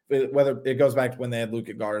 whether it goes back to when they had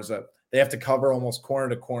Luka Garza, they have to cover almost corner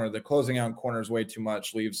to corner. They're closing out corners way too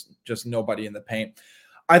much, leaves just nobody in the paint.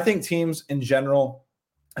 I think teams in general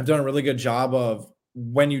have done a really good job of,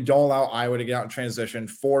 when you don't allow Iowa to get out in transition,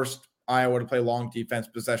 forced Iowa to play long defense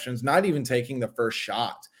possessions, not even taking the first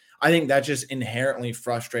shot. I think that just inherently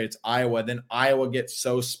frustrates Iowa. Then Iowa gets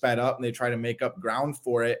so sped up and they try to make up ground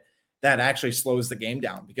for it, that actually slows the game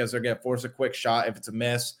down, because they're going to force a quick shot. If it's a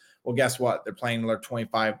miss, well, guess what? They're playing another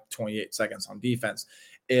 25, 28 seconds on defense.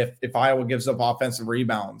 If Iowa gives up offensive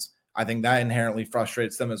rebounds, I think that inherently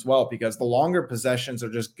frustrates them as well, because the longer possessions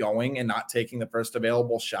are just going and not taking the first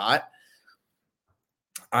available shot,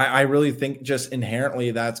 I really think just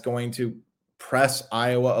inherently that's going to press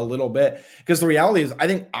Iowa a little bit, because the reality is I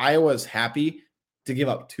think Iowa's happy to give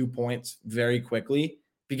up 2 points very quickly,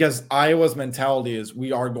 because Iowa's mentality is,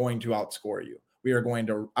 we are going to outscore you. We are going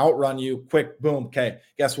to outrun you. Quick, boom. Okay,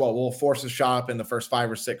 guess what? We'll force a shot up in the first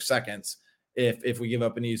 5 or 6 seconds if we give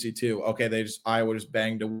up an easy 2. Okay, Iowa just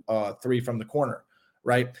banged a 3 from the corner,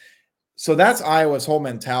 right? So that's Iowa's whole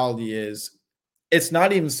mentality is, it's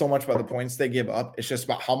not even so much about the points they give up. It's just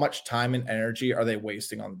about how much time and energy are they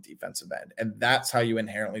wasting on the defensive end. And that's how you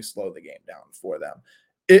inherently slow the game down for them,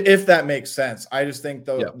 if that makes sense. I just think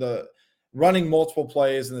the running multiple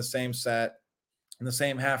plays in the same set, in the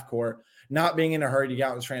same half court, not being in a hurry to get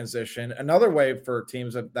out in transition. Another way for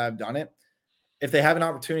teams that have done it, if they have an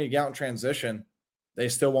opportunity to get out in transition, they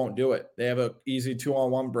still won't do it. They have an easy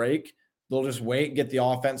 2-on-1 break. They'll just wait, get the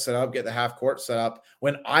offense set up, get the half court set up,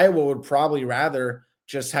 when Iowa would probably rather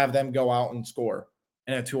just have them go out and score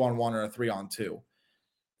in a 2-on-1 or a 3-on-2.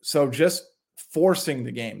 So just forcing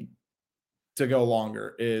the game to go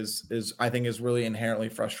longer is I think is really inherently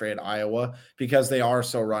frustrated Iowa, because they are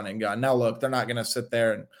so run and gun. Now, look, they're not going to sit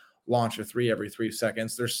there and launch a 3 every 3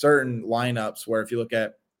 seconds. There's certain lineups where if you look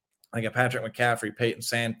at like a Patrick McCaffrey, Peyton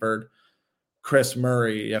Sanford, Chris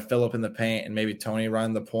Murray, you have Phillip in the paint, and maybe Tony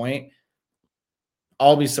running the point,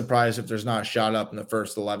 I'll be surprised if there's not a shot up in the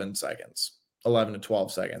first 11 to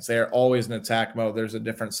 12 seconds. They are always in attack mode. There's a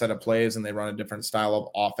different set of plays, and they run a different style of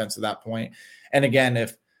offense at that point. And again,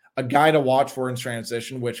 if a guy to watch for in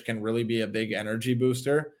transition, which can really be a big energy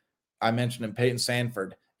booster, I mentioned him, Peyton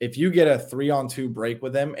Sanford. if you get a 3-on-2 break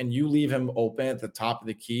with him and you leave him open at the top of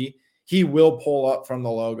the key, he will pull up from the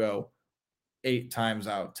logo 8 times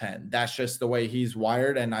out of 10. That's just the way he's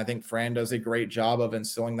wired. And I think Fran does a great job of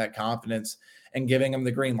instilling that confidence and giving him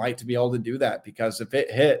the green light to be able to do that, because if it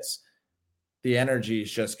hits, the energy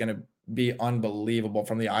is just going to be unbelievable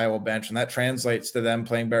from the Iowa bench. And that translates to them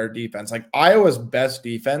playing better defense. Like, Iowa's best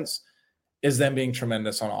defense is them being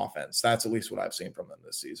tremendous on offense. That's at least what I've seen from them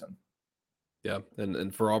this season. Yeah.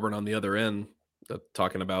 And for Auburn on the other end,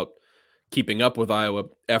 talking about keeping up with Iowa,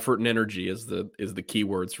 effort and energy is the key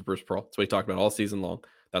words for Bruce Pearl. That's what he talked about all season long.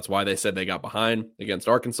 That's why they said they got behind against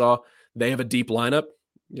Arkansas. They have a deep lineup.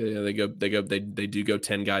 Yeah, they do go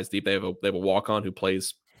 10 guys deep. They have a walk-on who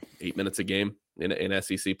plays 8 minutes a game in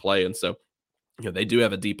SEC play. And so, they do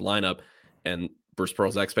have a deep lineup, and Bruce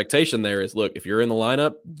Pearl's expectation there is, look, if you're in the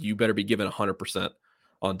lineup, you better be given 100%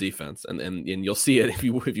 on defense. And you'll see it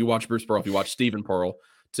if you watch Bruce Pearl, if you watch Stephen Pearl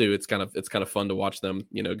too. It's kind of fun to watch them,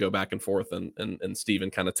 go back and forth and Stephen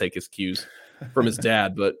kind of take his cues from his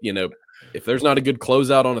dad. But, if there's not a good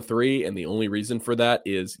closeout on a 3, and the only reason for that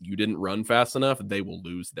is you didn't run fast enough, they will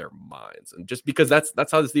lose their minds. And just because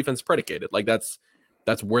that's how this defense is predicated. Like, that's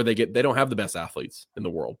where they don't have the best athletes in the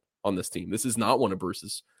world on this team. This is not one of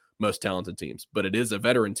Bruce's most talented teams, but it is a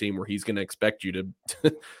veteran team where he's going to expect you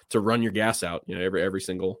to run your gas out, every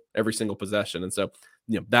single possession. And so,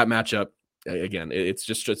 that matchup, again, it's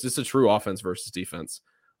just a true offense versus defense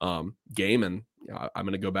game. And I'm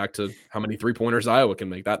going to go back to how many 3-pointers Iowa can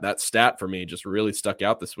make. That stat for me just really stuck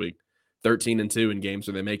out this week. 13-2 in games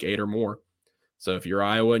where they make 8 or more. So if you're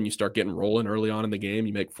Iowa and you start getting rolling early on in the game,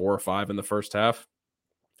 you make 4 or 5 in the first half,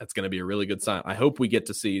 that's going to be a really good sign. I hope we get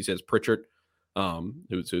to see, he says, Pritchard,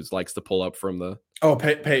 who likes to pull up from the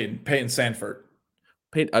Peyton Sanford.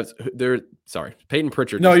 Peyton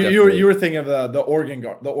Pritchard. No, you were thinking of the Oregon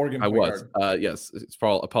guard. The Oregon. I was. Yes, it's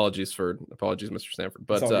probably apologies, Mr. Sanford.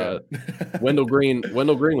 But Wendell Green,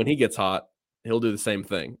 when he gets hot, he'll do the same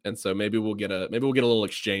thing. And so maybe we'll get a little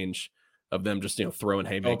exchange of them just throwing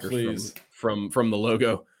haymakers from the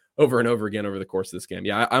logo over and over again over the course of this game.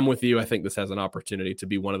 Yeah, I'm with you. I think this has an opportunity to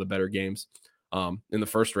be one of the better games in the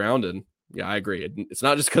first round. And yeah, I agree. It's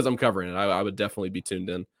not just because I'm covering it. I would definitely be tuned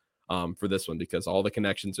in for this one because all the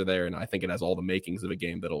connections are there, and I think it has all the makings of a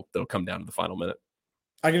game that'll come down to the final minute.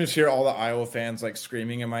 I can just hear all the Iowa fans like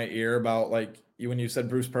screaming in my ear about when you said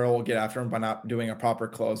Bruce Pearl will get after him by not doing a proper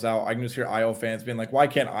closeout. I can just hear Iowa fans being like, why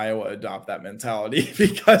can't Iowa adopt that mentality?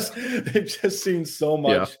 Because they've just seen so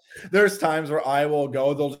much. Yeah. There's times where Iowa will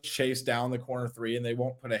go, they'll just chase down the corner 3 and they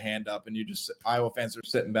won't put a hand up. And Iowa fans are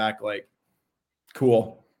sitting back like,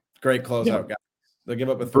 cool, great closeout, guys. They'll give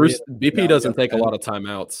up a 3. Bruce BP doesn't take a lot of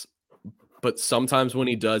timeouts, but sometimes when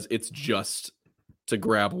he does, it's just to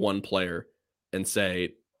grab one player and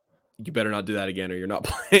say, you better not do that again, or you're not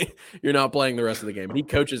playing the rest of the game. He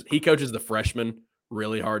coaches the freshmen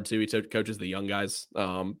really hard too. He coaches the young guys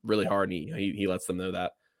really hard, and he lets them know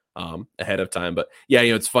that ahead of time. But yeah,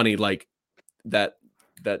 it's funny like that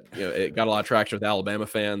it got a lot of traction with Alabama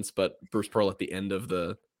fans, but Bruce Pearl at the end of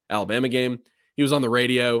the Alabama game, he was on the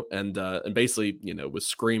radio and basically was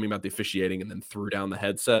screaming about the officiating and then threw down the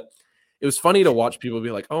headset. It was funny to watch people be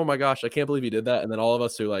like, "Oh my gosh, I can't believe he did that," and then all of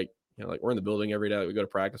us who like we're in the building every day. We go to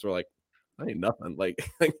practice. We're like, I ain't nothing. Like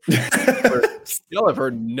y'all have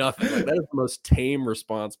heard nothing. Like, that is the most tame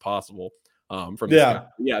response possible from this guy.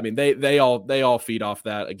 Yeah. I mean, they all feed off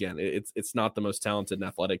that. Again, it's not the most talented and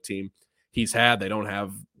athletic team he's had. They don't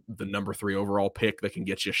have the number 3 overall pick that can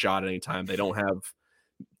get you a shot at any time. They don't have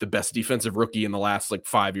the best defensive rookie in the last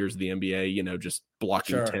 5 years of the NBA. Just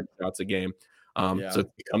blocking 10 shots a game. So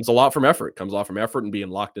it comes a lot from effort. It comes a lot from effort and being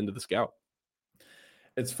locked into the scout.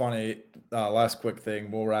 It's funny. Last quick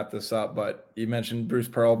thing. We'll wrap this up. But you mentioned Bruce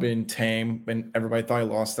Pearl being tame when everybody thought he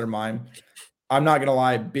lost their mind. I'm not going to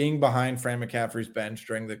lie. Being behind Fran McCaffrey's bench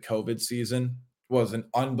during the COVID season was an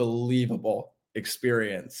unbelievable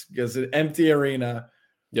experience because an empty arena,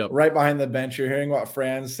 right behind the bench, you're hearing what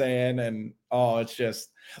Fran's saying. And, it's just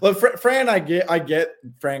 – look, Fran, I get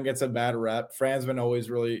Fran gets a bad rep. Fran's been always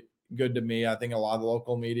really good to me. I think a lot of the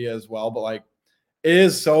local media as well. But, it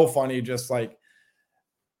is so funny just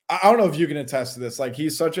I don't know if you can attest to this.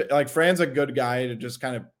 He's such a Fran's a good guy to just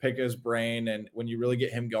kind of pick his brain. And when you really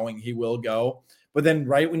get him going, he will go. But then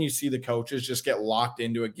right when you see the coaches just get locked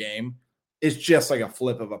into a game, it's just like a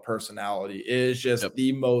flip of a personality. It is just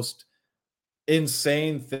the most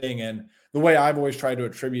insane thing. And the way I've always tried to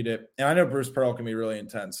attribute it, and I know Bruce Pearl can be really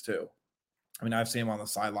intense too. I mean, I've seen him on the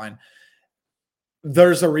sideline.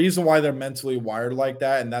 There's a reason why they're mentally wired like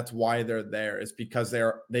that, and that's why they're there. It's because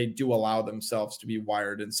they do allow themselves to be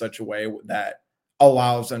wired in such a way that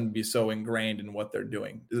allows them to be so ingrained in what they're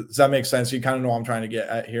doing. Does that make sense? You kind of know what I'm trying to get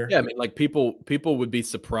at here. Yeah, I mean, like people would be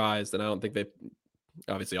surprised, and I don't think they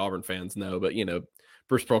obviously Auburn fans know, but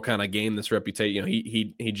Bruce Pearl kind of gained this reputation.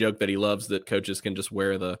 He joked that he loves that coaches can just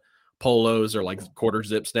wear the polos or like quarter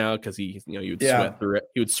zips now because he would sweat through it.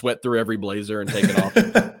 He would sweat through every blazer and take it off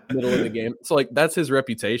middle of the game. So like that's his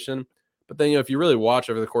reputation. But then if you really watch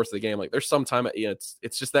over the course of the game, like there's some time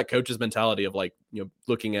it's just that coach's mentality of like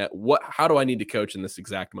looking at how do I need to coach in this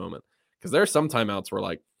exact moment, because there are some timeouts where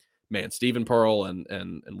like, man, Stephen Pearl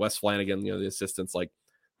and Wes Flanagan, the assistants, like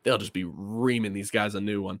they'll just be reaming these guys a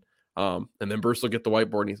new one. And then Bruce will get the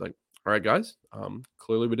whiteboard and he's like, all right, guys,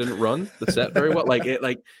 clearly we didn't run the set very well. Like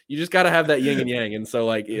you just got to have that yin and yang. And so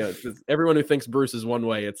like, everyone who thinks Bruce is one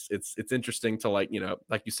way, it's interesting to like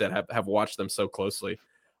you said, have watched them so closely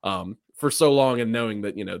for so long and knowing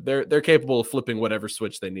that, they're capable of flipping whatever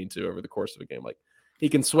switch they need to over the course of a game. Like he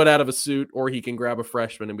can sweat out of a suit or he can grab a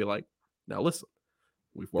freshman and be like, now listen,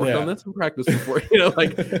 we've worked on this in practice before,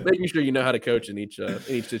 like making sure you know how to coach in each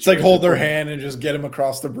situation. It's like hold their hand and just get him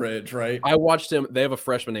across the bridge, right? I watched him. They have a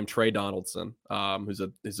freshman named Trey Donaldson, who's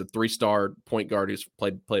a 3-star point guard who's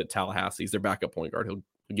played at Tallahassee. He's their backup point guard. He'll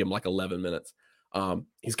give him like 11 minutes.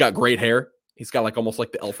 He's got great hair. He's got like almost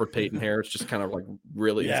like the Alfred Payton hair. It's just kind of like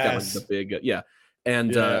really, he's got like the big,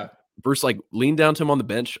 And Bruce like leaned down to him on the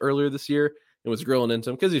bench earlier this year and was grilling into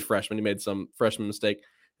him because he's freshman. He made some freshman mistake.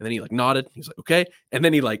 And then he like nodded. He was like, okay. And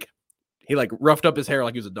then he roughed up his hair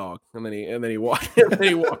like he was a dog. And then he walked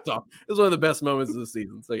off. It was one of the best moments of the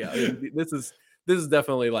season. So yeah, this is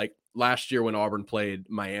definitely like last year when Auburn played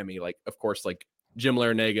Miami. Like, of course, like Jim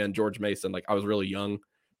Larinaga and George Mason. Like I was really young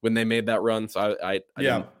when they made that run. So I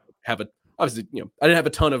didn't have I didn't have a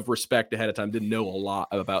ton of respect ahead of time. Didn't know a lot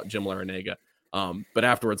about Jim Larinaga. But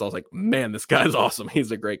afterwards I was like, man, this guy's awesome. He's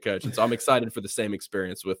a great coach. And so I'm excited for the same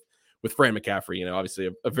experience with Fran McCaffrey, obviously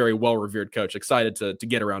a very well-revered coach. Excited to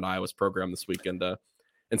get around Iowa's program this weekend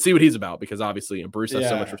and see what he's about, because obviously Bruce has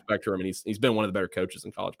so much respect for him, and he's been one of the better coaches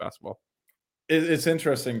in college basketball. It's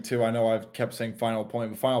interesting too. I know I've kept saying final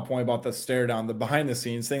point about the stare down, the behind the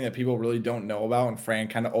scenes thing that people really don't know about. And Fran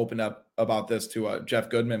kind of opened up about this to Jeff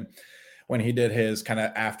Goodman when he did his kind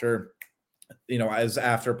of after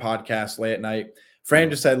podcast late at night. Fran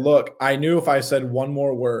just said, look, I knew if I said one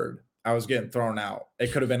more word, I was getting thrown out.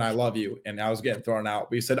 It could have been I love you, and I was getting thrown out.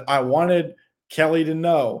 But he said, I wanted Kelly to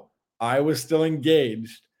know I was still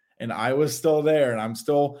engaged and I was still there, and I'm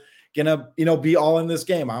still gonna, be all in this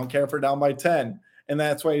game. I don't care if we're down by 10. And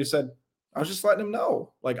that's why he said, I was just letting him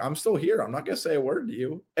know, like, I'm still here. I'm not gonna say a word to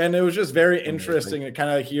you. And it was just very interesting to kind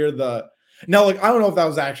of hear I don't know if that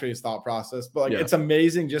was actually his thought process, but it's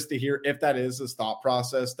amazing just to hear if that is his thought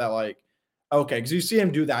process, that like, okay, because you see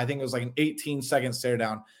him do that. I think it was like an 18-second stare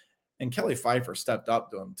down. And Kelly Pfeiffer stepped up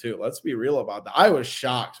to him too. Let's be real about that. I was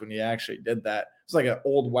shocked when he actually did that. It's like an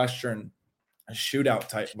old Western shootout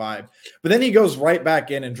type vibe. But then he goes right back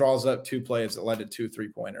in and draws up 2 plays that led to 2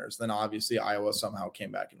 3-pointers. Then obviously Iowa somehow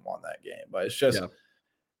came back and won that game. But it's just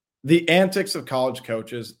the antics of college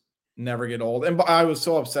coaches never get old. And I was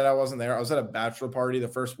so upset I wasn't there. I was at a bachelor party, the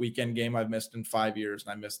first weekend game I've missed in 5 years,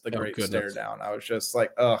 and I missed the great stare down. I was just like,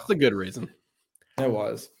 ugh. That's a good reason. It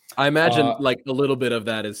was. I imagine like a little bit of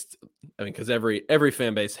that is, because every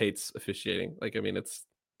fan base hates officiating. Like, it's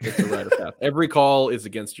a rite of path. Every call is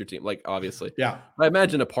against your team, like, obviously. Yeah. I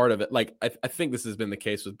imagine a part of it, like, I think this has been the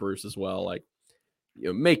case with Bruce as well. Like,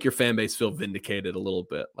 make your fan base feel vindicated a little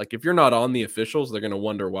bit. Like, if you're not on the officials, they're going to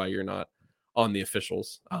wonder why you're not on the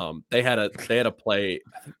officials. They had a play.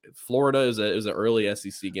 I think Florida is an early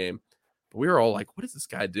SEC game, but we were all like, what is this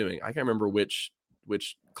guy doing? I can't remember which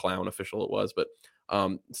clown official it was, but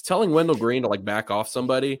it's telling Wendell Green to like back off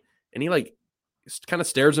somebody, and he like kind of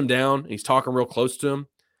stares him down, and he's talking real close to him,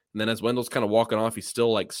 and then as Wendell's kind of walking off, he's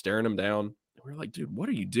still like staring him down. And we're like, dude, what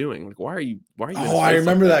are you doing? Like, why are you oh, I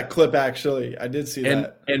remember that clip. Actually, I did see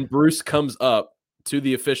that. And Bruce comes up to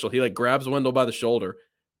the official. He like grabs Wendell by the shoulder,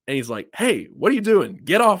 and he's like, hey, what are you doing?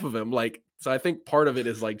 Get off of him. Like, so I think part of it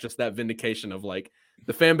is like just that vindication of like,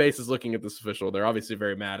 the fan base is looking at this official. They're obviously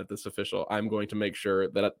very mad at this official. I'm going to make sure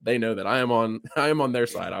that they know that I am on their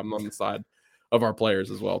side. I'm on the side of our players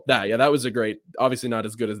as well. That was a great, obviously not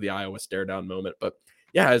as good as the Iowa stare down moment, but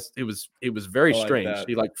yeah, it was very strange.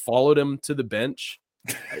 He like followed him to the bench,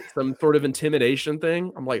 some sort of intimidation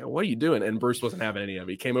thing. I'm like, what are you doing? And Bruce wasn't having any of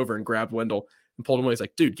it. He came over and grabbed Wendell and pulled him away. He's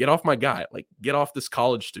like, dude, get off my guy. Like, get off this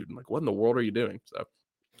college student. Like, what in the world are you doing? So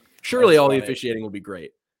surely the officiating will be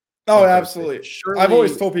great. Oh, absolutely. Surely, I've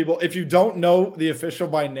always told people, if you don't know the official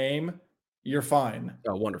by name, you're fine.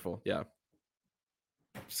 Oh, wonderful. Yeah.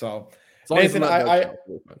 So, Nathan, I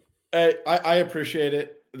appreciate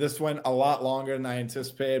it. this went a lot longer than I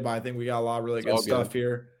anticipated, but I think we got a lot of really good stuff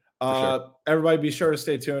here. Sure. Everybody be sure to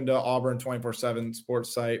stay tuned to Auburn 24/7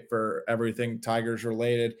 sports site for everything Tigers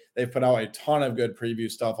related. They've put out a ton of good preview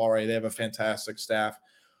stuff already. They have a fantastic staff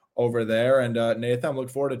over there. And Nathan, I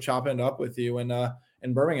look forward to chopping it up with you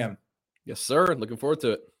in Birmingham. Yes, sir. Looking forward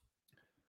to it.